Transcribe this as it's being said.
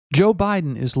Joe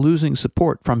Biden is losing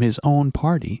support from his own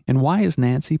party. And why is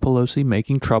Nancy Pelosi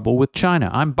making trouble with China?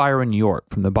 I'm Byron York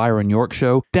from The Byron York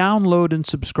Show. Download and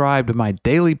subscribe to my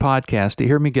daily podcast to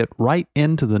hear me get right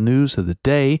into the news of the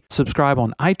day. Subscribe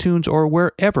on iTunes or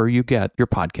wherever you get your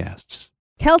podcasts.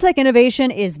 Keltec innovation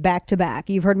is back to back.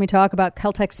 You've heard me talk about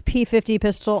Keltec's P50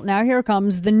 pistol. Now here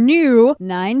comes the new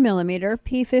 9mm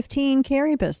P15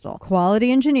 carry pistol.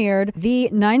 Quality engineered, the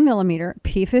 9mm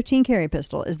P15 carry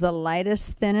pistol is the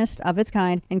lightest, thinnest of its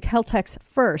kind and Keltec's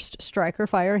first striker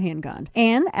fire handgun.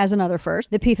 And as another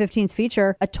first, the P15s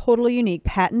feature a totally unique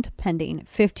patent-pending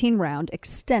 15-round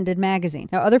extended magazine.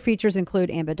 Now other features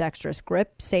include ambidextrous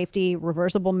grip, safety,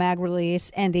 reversible mag release,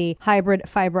 and the hybrid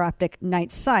fiber optic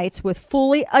night sights with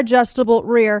fully adjustable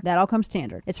rear. That all comes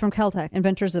standard. It's from Keltec,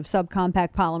 inventors of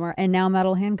subcompact polymer and now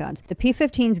metal handguns. The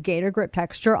P15's Gator grip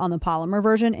texture on the polymer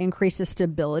version increases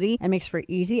stability and makes for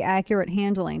easy, accurate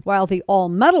handling, while the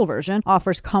all-metal version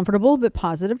offers comfortable but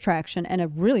positive traction and a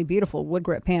really beautiful wood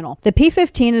grip panel. The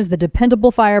P15 is the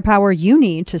dependable firepower you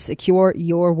need to secure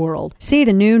your world. See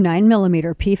the new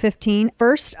 9mm P15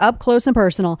 first up close and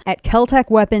personal at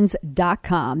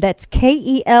KeltecWeapons.com. That's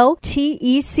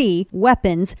KELTEC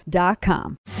weapons.com.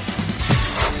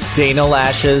 Dana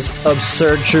Lash's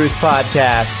Absurd Truth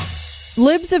Podcast.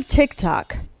 Libs of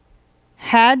TikTok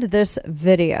had this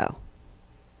video,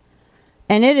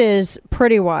 and it is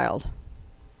pretty wild.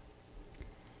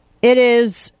 It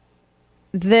is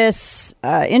this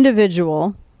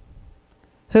individual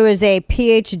who is a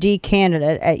PhD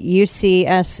candidate at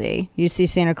UC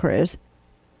Santa Cruz,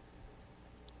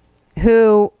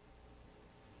 who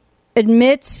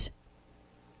admits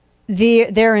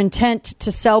their intent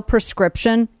to sell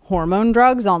prescription hormone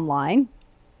drugs online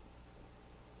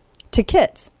to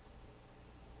kids.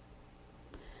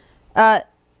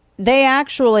 They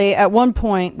actually, at one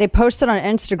point, they posted on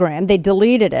Instagram. They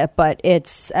deleted it, but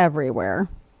it's everywhere.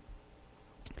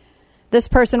 This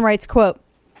person writes, quote,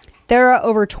 "There are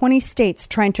over 20 states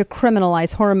trying to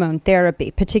criminalize hormone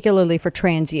therapy, particularly for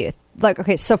trans youth." Like,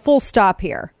 okay, so full stop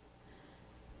here.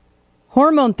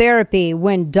 Hormone therapy,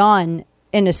 when done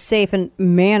in a safe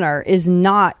manner, is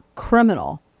not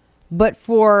criminal, but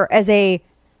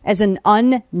as an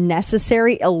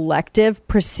unnecessary elective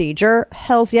procedure,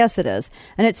 hells yes it is.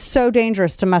 And it's so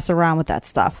dangerous to mess around with that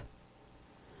stuff.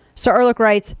 So Ehrlich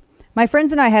writes, "My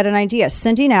friends and I had an idea,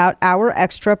 sending out our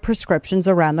extra prescriptions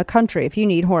around the country. If you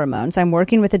need hormones, I'm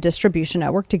working with a distribution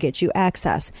network to get you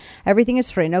access. Everything is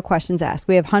free, no questions asked.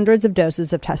 We have hundreds of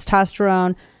doses of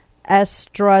testosterone,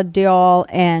 estradiol,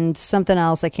 and something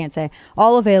else I can't say,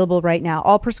 all available right now,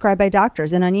 all prescribed by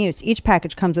doctors and unused. Each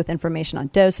package comes with information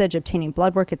on dosage, obtaining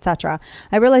blood work, etc.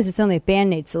 I realize it's only a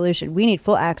band-aid solution. We need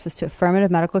full access to affirmative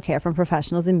medical care from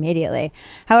professionals immediately.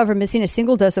 However, missing a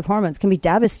single dose of hormones can be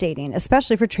devastating,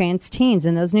 especially for trans teens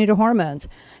and those new to hormones.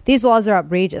 These laws are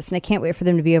outrageous, and I can't wait for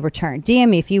them to be overturned. DM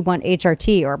me if you want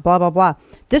HRT or blah, blah, blah."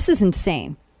 This is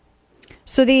insane.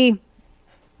 So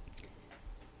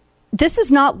this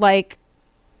is not like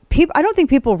people. I don't think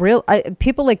people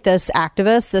like this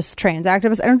activist, this trans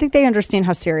activist, I don't think they understand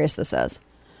how serious this is.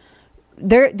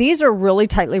 These are really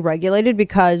tightly regulated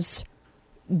because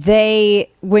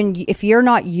if you're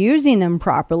not using them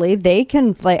properly, they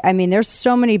can there's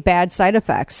so many bad side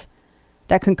effects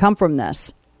that can come from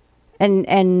this.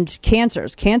 And cancer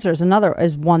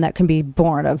is one that can be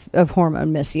born of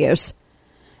hormone misuse.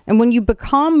 And when you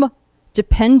become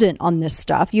dependent on this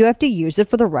stuff, you have to use it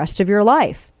for the rest of your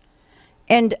life.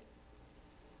 And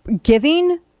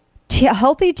giving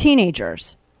healthy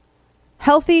teenagers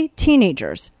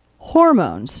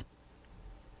hormones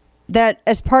that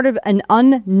as part of an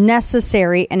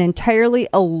unnecessary and entirely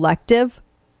elective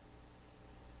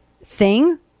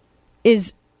thing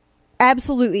is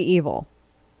absolutely evil.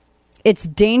 It's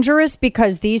dangerous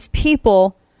because these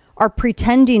people are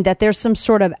pretending that there's some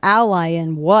sort of ally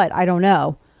in what, I don't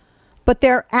know. But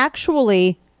they're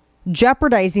actually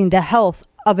jeopardizing the health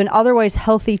of an otherwise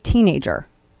healthy teenager.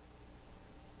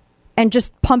 And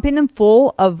just pumping them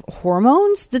full of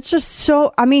hormones? That's just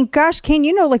so, gosh,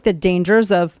 Kane, like the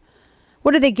dangers of,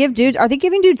 what do they give dudes? Are they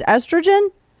giving dudes estrogen?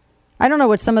 I don't know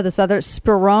what some of this other,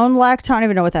 spironolactone, I don't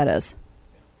even know what that is.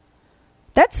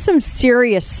 That's some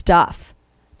serious stuff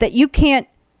that you can't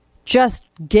just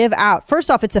give out. First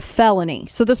off, it's a felony.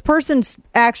 So this person's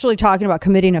actually talking about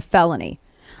committing a felony.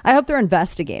 I hope they're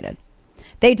investigated.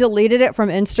 They deleted it from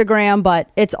Instagram, but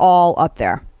it's all up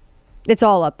there. It's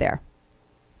all up there.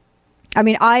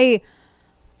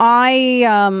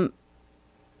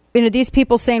 These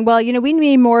people saying, well, we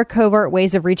need more covert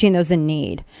ways of reaching those in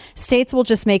need. States will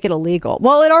just make it illegal.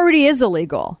 Well, it already is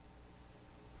illegal.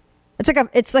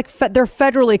 They're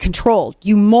federally controlled.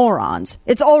 You morons.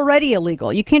 It's already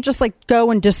illegal. You can't just like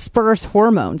go and disperse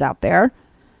hormones out there.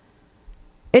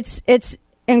 It's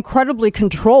incredibly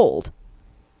controlled.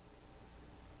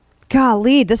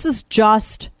 Golly, this is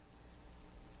just,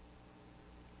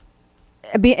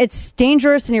 I mean, it's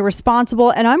dangerous and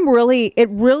irresponsible. And it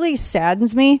really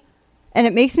saddens me. And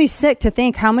it makes me sick to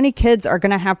think how many kids are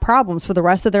going to have problems for the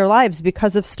rest of their lives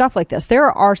because of stuff like this.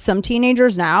 There are some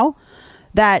teenagers now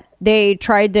that they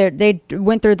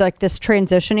went through like this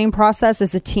transitioning process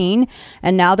as a teen,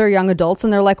 and now they're young adults,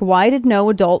 and they're like, why did no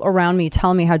adult around me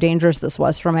tell me how dangerous this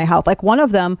was for my health? Like, one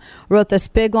of them wrote this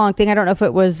big long thing. I don't know if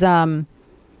it was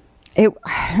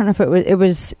it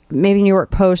was maybe New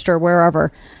York Post or wherever,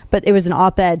 but it was an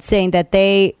op-ed saying that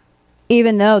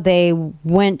even though they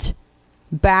went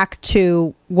back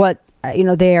to what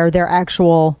their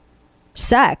actual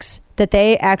sex, that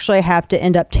they actually have to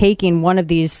end up taking one of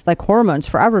these like hormones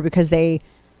forever because they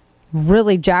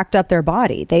really jacked up their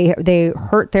body. They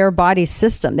hurt their body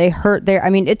system. They hurt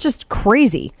it's just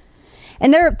crazy.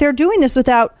 And they're doing this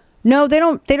without, no, they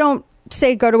don't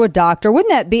say go to a doctor.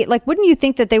 Wouldn't that be like, wouldn't you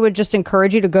think that they would just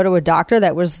encourage you to go to a doctor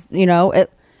that was, at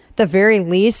the very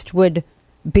least would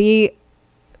be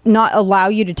not allow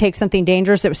you to take something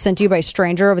dangerous that was sent to you by a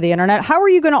stranger over the internet? How are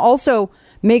you going to also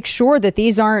make sure that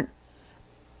these aren't,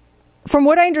 from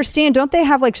what I understand, don't they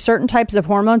have like certain types of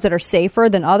hormones that are safer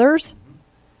than others?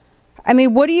 I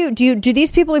mean, what do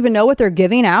these people even know what they're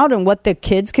giving out and what the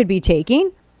kids could be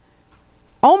taking?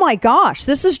 Oh my gosh,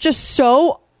 this is just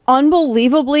so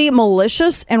unbelievably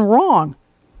malicious and wrong.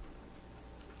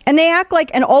 And they act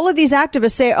like, and all of these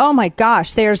activists say, oh my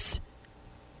gosh, the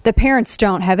parents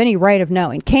don't have any right of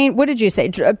knowing. Kane, what did you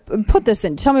say? Put this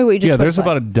in. Tell me what you just put. Yeah, there's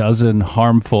about a dozen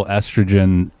harmful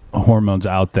estrogen hormones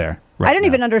out there. I don't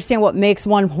even understand what makes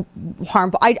one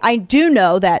harmful. I do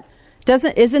know that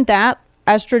isn't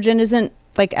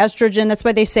estrogen. That's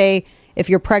why they say if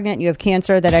you're pregnant and you have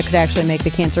cancer, that it could actually make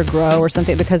the cancer grow or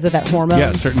something because of that hormone.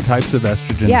 Yeah, certain types of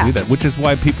estrogen do that, which is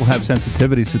why people have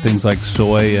sensitivities to things like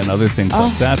soy and other things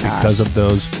like that because of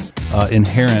those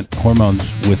inherent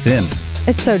hormones within.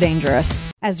 It's so dangerous.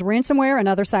 As ransomware and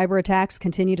other cyber attacks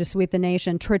continue to sweep the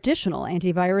nation, traditional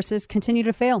antiviruses continue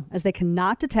to fail as they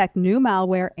cannot detect new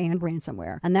malware and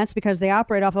ransomware. And that's because they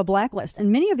operate off a blacklist.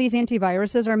 And many of these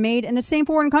antiviruses are made in the same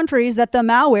foreign countries that the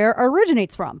malware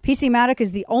originates from. PCmatic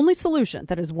is the only solution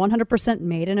that is 100%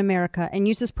 made in America and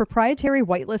uses proprietary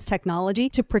whitelist technology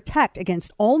to protect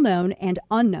against all known and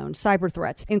unknown cyber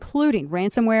threats, including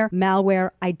ransomware, malware,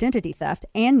 identity theft,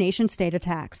 and nation-state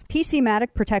attacks.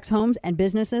 PCmatic protects homes and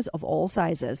businesses of all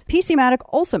sizes. PCmatic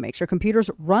also makes your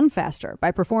computers run faster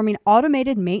by performing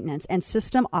automated maintenance and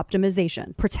system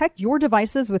optimization. Protect your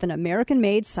devices with an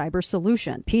American-made cyber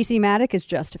solution. PCmatic is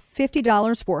just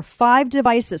 $50 for 5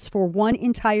 devices for 1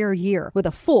 entire year with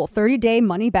a full 30-day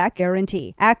money-back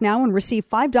guarantee. Act now and receive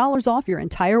 $5 off your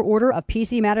entire order of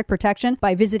PCmatic protection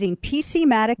by visiting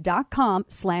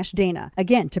PCmatic.com/Dana.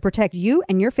 Again, to protect you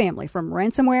and your family from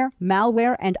ransomware,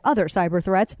 malware, and other cyber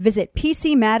threats, visit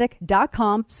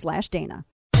PCmatic.com/Dana.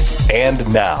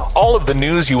 And now, all of the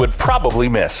news you would probably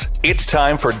miss. It's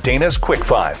time for Dana's Quick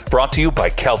Five, brought to you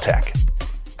by Caltech.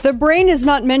 The brain is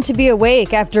not meant to be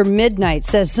awake after midnight,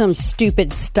 says some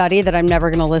stupid study that I'm never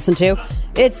going to listen to.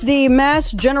 It's the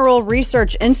Mass General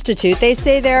Research Institute. They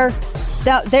say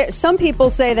some people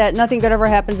say that nothing good ever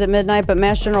happens at midnight, but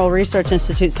Mass General Research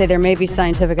Institute say there may be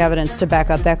scientific evidence to back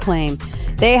up that claim.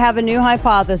 They have a new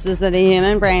hypothesis that the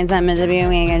human brain's not meant to be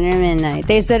awake at midnight.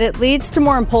 They said it leads to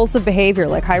more impulsive behavior,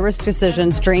 like high-risk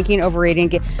decisions, drinking,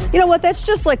 overeating. You know what? That's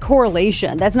just like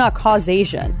correlation. That's not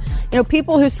causation.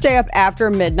 People who stay up after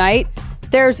midnight,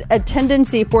 there's a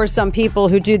tendency for some people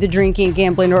who do the drinking,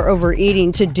 gambling, or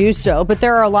overeating to do so. But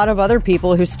there are a lot of other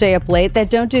people who stay up late that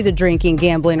don't do the drinking,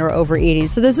 gambling, or overeating.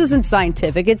 So this isn't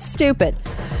scientific. It's stupid.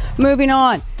 Moving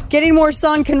on. Getting more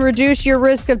sun can reduce your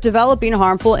risk of developing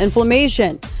harmful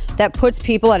inflammation. That puts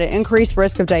people at an increased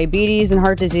risk of diabetes and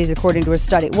heart disease, according to a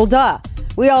study. Well, duh.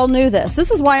 We all knew this.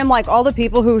 This is why I'm like all the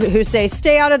people who say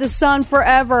stay out of the sun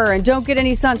forever and don't get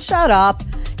any sun. Shut up.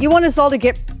 You want us all to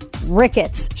get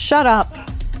rickets. Shut up.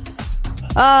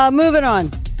 Moving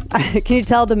on. Can you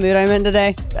tell the mood I'm in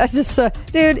today? I just,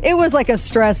 dude, it was like a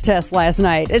stress test last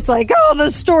night. It's like, the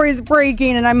story's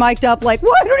breaking, and I'm mic'd up like,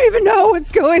 well, I don't even know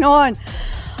what's going on.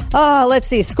 Let's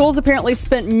see. Schools apparently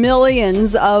spent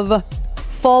millions on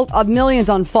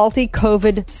faulty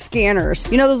COVID scanners.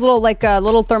 You know those little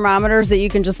little thermometers that you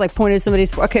can just like point at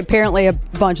somebody's. Okay, apparently a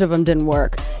bunch of them didn't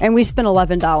work, and we spent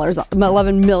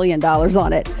 $11 million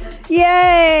on it.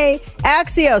 Yay!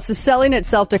 Axios is selling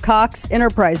itself to Cox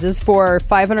Enterprises for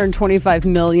 $525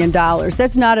 million.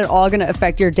 That's not at all going to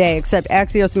affect your day, except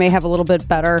Axios may have a little bit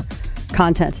better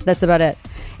content. That's about it.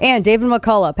 And David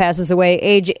McCullough passes away,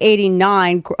 age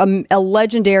 89, a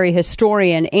legendary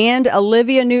historian. And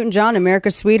Olivia Newton-John,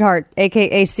 America's sweetheart,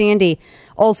 a.k.a. Sandy,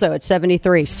 also at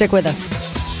 73. Stick with us.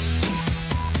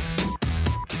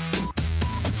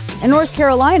 In North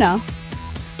Carolina,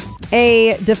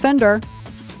 a defender,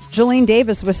 Jolene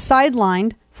Davis, was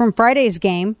sidelined from Friday's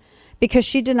game because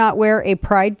she did not wear a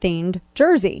Pride-themed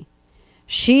jersey.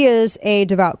 She is a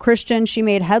devout Christian. She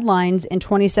made headlines in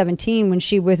 2017 when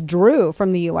she withdrew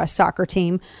from the U.S. soccer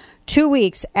team 2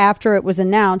 weeks after it was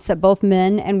announced that both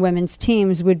men and women's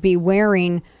teams would be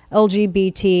wearing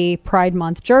LGBT Pride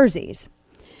Month jerseys.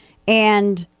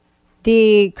 And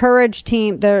the Courage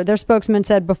team, their spokesman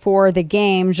said before the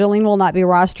game, Jolene will not be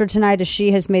rostered tonight as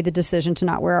she has made the decision to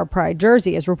not wear our Pride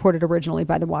jersey, as reported originally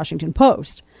by the Washington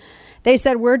Post. They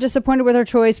said, we're disappointed with her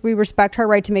choice. We respect her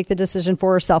right to make the decision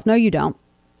for herself. No, you don't.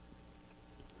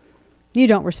 You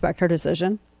don't respect her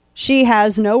decision. She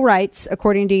has no rights,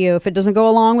 according to you. If it doesn't go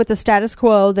along with the status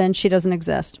quo, then she doesn't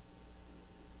exist.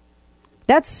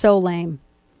 That's so lame.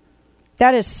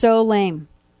 That is so lame.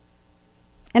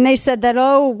 And they said that,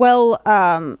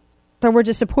 they were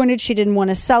disappointed. She didn't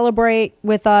want to celebrate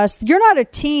with us. You're not a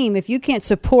team if you can't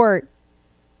support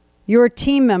your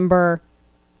team member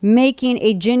making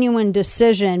a genuine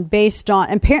decision based on,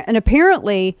 and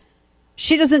apparently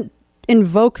she doesn't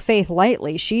invoke faith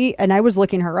lightly. And I was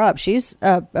looking her up. She's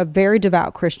a very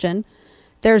devout Christian.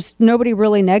 There's nobody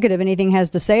really negative anything has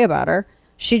to say about her.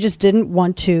 She just didn't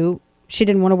want to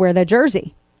wear that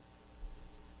jersey.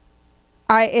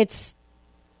 My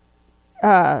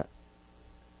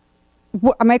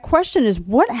question is,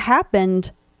 what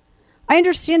happened? I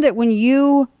understand that when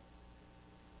you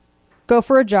go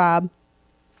for a job,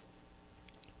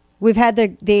 we've had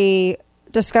the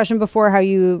discussion before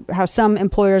how some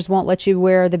employers won't let you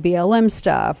wear the BLM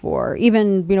stuff or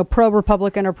even,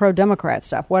 pro-Republican or pro-Democrat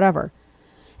stuff, whatever.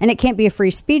 And it can't be a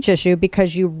free speech issue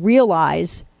because you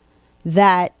realize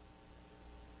that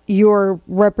you're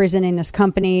representing this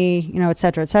company, et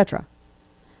cetera, et cetera.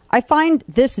 I find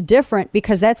this different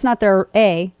because that's not their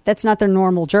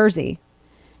normal jersey.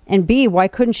 And B, why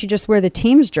couldn't she just wear the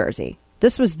team's jersey?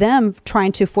 This was them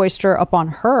trying to foist upon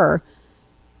her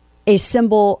a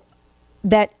symbol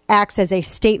that acts as a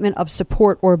statement of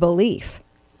support or belief.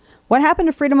 What happened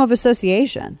to freedom of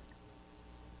association?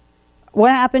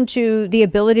 What happened to the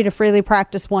ability to freely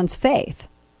practice one's faith?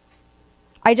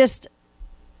 I just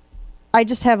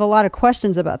have a lot of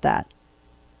questions about that.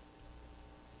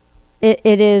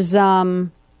 It is,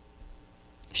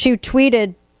 she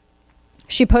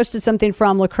posted something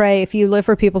from Lecrae, if you live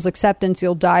for people's acceptance,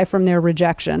 you'll die from their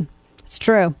rejection. It's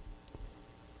true.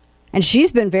 And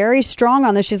she's been very strong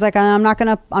on this. She's like, I'm not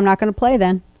going to play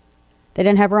then. They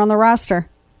didn't have her on the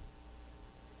roster.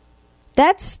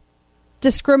 That's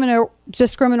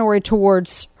discriminatory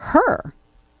towards her.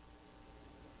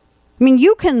 I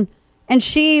mean, and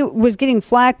she was getting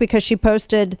flack because she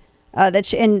posted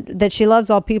that she loves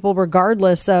all people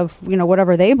regardless of,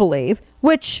 whatever they believe,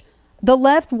 which the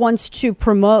left wants to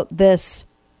promote this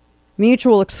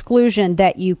mutual exclusion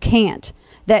that you can't,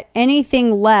 that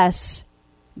anything less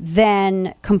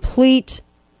than complete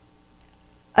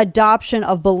adoption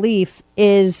of belief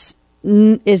is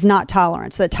not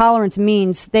tolerance. That tolerance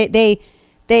means they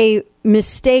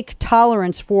mistake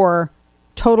tolerance for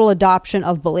total adoption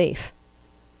of belief.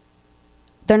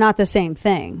 They're not the same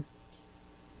thing.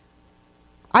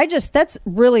 That's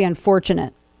really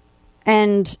unfortunate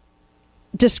and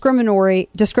discriminatory,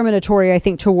 I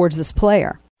think, towards this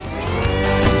player.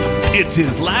 It's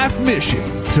his life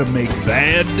mission to make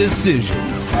bad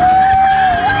decisions.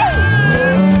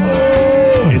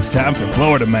 It's time for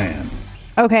Florida Man.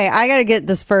 Okay, I got to get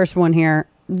this first one here.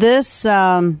 This is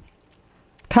the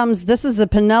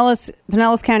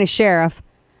Pinellas County Sheriff.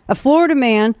 A Florida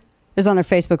man is on their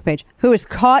Facebook page who is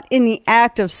caught in the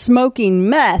act of smoking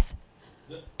meth.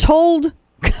 Told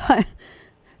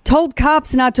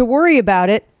cops not to worry about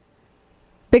it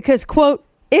because, quote,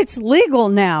 it's legal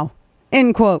now,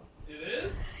 end quote.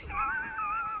 It is?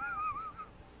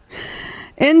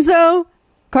 Enzo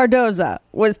Cardoza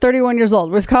was 31 years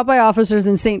old, was caught by officers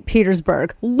in St.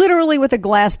 Petersburg, literally with a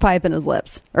glass pipe in his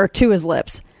lips, or to his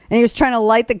lips. And he was trying to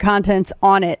light the contents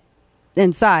on it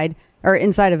inside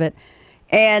of it.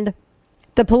 And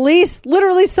the police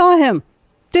literally saw him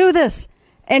do this.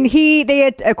 And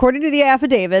according to the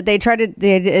affidavit, they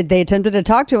attempted to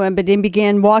talk to him, but then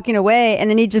began walking away. And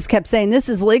then he just kept saying, "This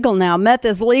is legal now. Meth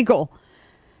is legal."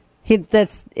 He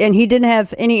didn't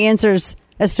have any answers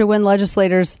as to when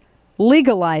legislators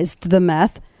legalized the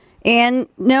meth. And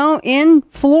no, in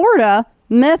Florida,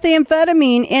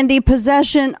 methamphetamine and the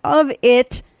possession of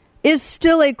it is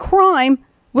still a crime,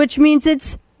 which means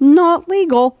it's not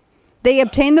legal. They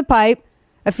obtained the pipe.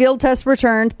 A field test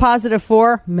returned positive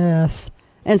for meth.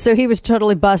 And so he was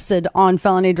totally busted on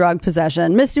felony drug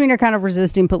possession, misdemeanor count of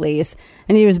resisting police.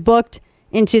 And he was booked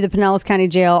into the Pinellas County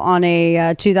Jail on a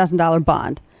 $2,000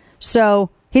 bond. So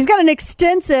he's got an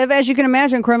extensive, as you can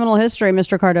imagine, criminal history,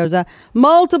 Mr. Cardoza.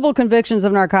 Multiple convictions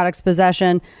of narcotics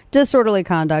possession, disorderly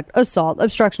conduct, assault,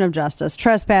 obstruction of justice,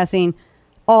 trespassing,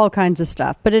 all kinds of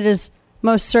stuff. But it is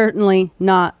most certainly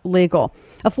not legal.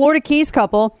 A Florida Keys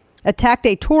couple attacked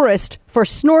a tourist for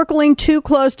snorkeling too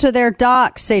close to their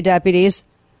dock, say deputies.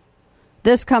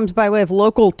 This comes by way of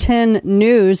Local 10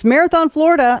 News. Marathon,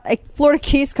 Florida, a Florida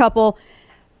Keys couple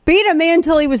beat a man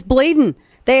till he was bleeding.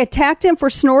 They attacked him for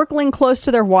snorkeling close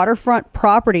to their waterfront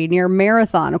property near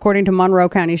Marathon, according to Monroe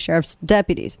County Sheriff's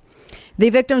deputies. The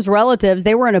victim's relatives,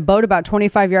 they were in a boat about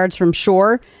 25 yards from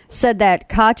shore, said that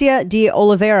Katia de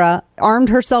Oliveira armed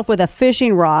herself with a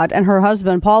fishing rod and her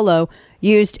husband, Paulo,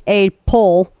 used a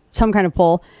pole, some kind of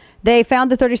pole. They found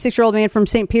the 36-year-old man from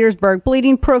St. Petersburg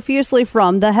bleeding profusely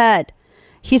from the head.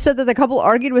 He said that the couple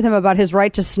argued with him about his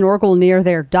right to snorkel near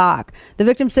their dock. The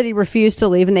victim said he refused to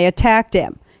leave and they attacked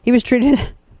him. He was treated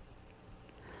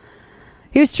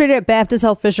at Baptist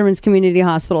Health Fishermen's Community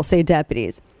Hospital, say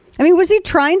deputies. I mean, was he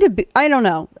trying to be, I don't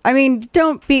know. I mean,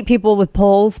 don't beat people with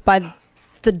poles by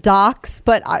the docks,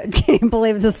 but I can't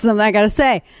believe this is something I got to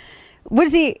say.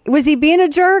 Was he being a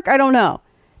jerk? I don't know.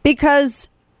 Because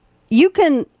you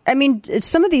can, I mean,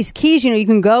 some of these keys, you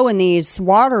can go in these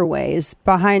waterways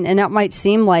behind, and that might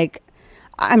seem like,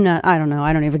 I don't know.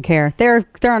 I don't even care. They're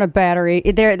on a battery.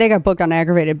 They got booked on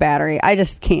aggravated battery. I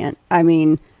just can't. I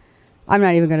mean, I'm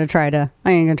not even going to try to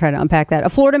unpack that. A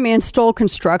Florida man stole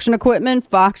construction equipment,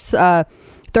 Fox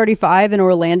 35 in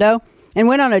Orlando, and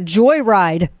went on a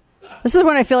joyride. This is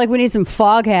when I feel like we need some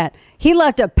fog hat. He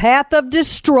left a path of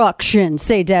destruction,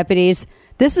 say deputies.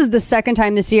 This is the second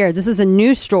time this year. This is a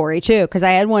new story, too, because I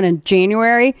had one in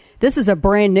January. This is a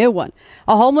brand new one.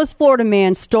 A homeless Florida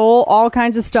man stole all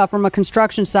kinds of stuff from a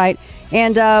construction site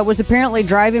and was apparently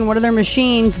driving one of their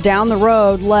machines down the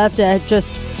road,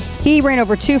 he ran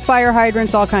over 2 fire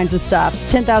hydrants, all kinds of stuff.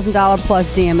 $10,000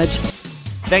 plus damage.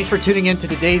 Thanks for tuning in to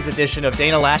today's edition of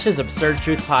Dana Lash's Absurd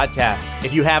Truth Podcast.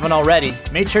 If you haven't already,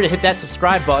 make sure to hit that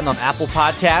subscribe button on Apple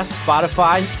Podcasts,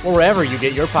 Spotify, or wherever you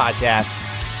get your podcasts.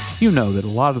 You know that a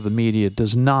lot of the media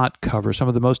does not cover some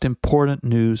of the most important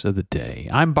news of the day.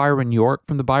 I'm Byron York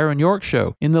from The Byron York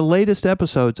Show. In the latest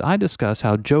episodes, I discuss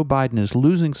how Joe Biden is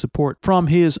losing support from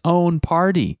his own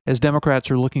party as Democrats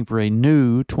are looking for a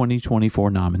new 2024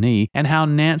 nominee, and how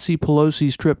Nancy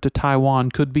Pelosi's trip to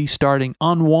Taiwan could be starting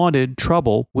unwanted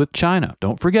trouble with China.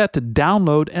 Don't forget to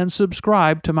download and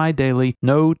subscribe to my daily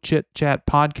No Chit Chat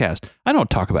podcast. I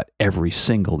don't talk about every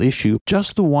single issue,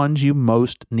 just the ones you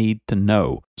most need to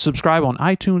know. Subscribe on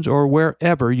iTunes or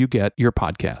wherever you get your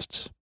podcasts.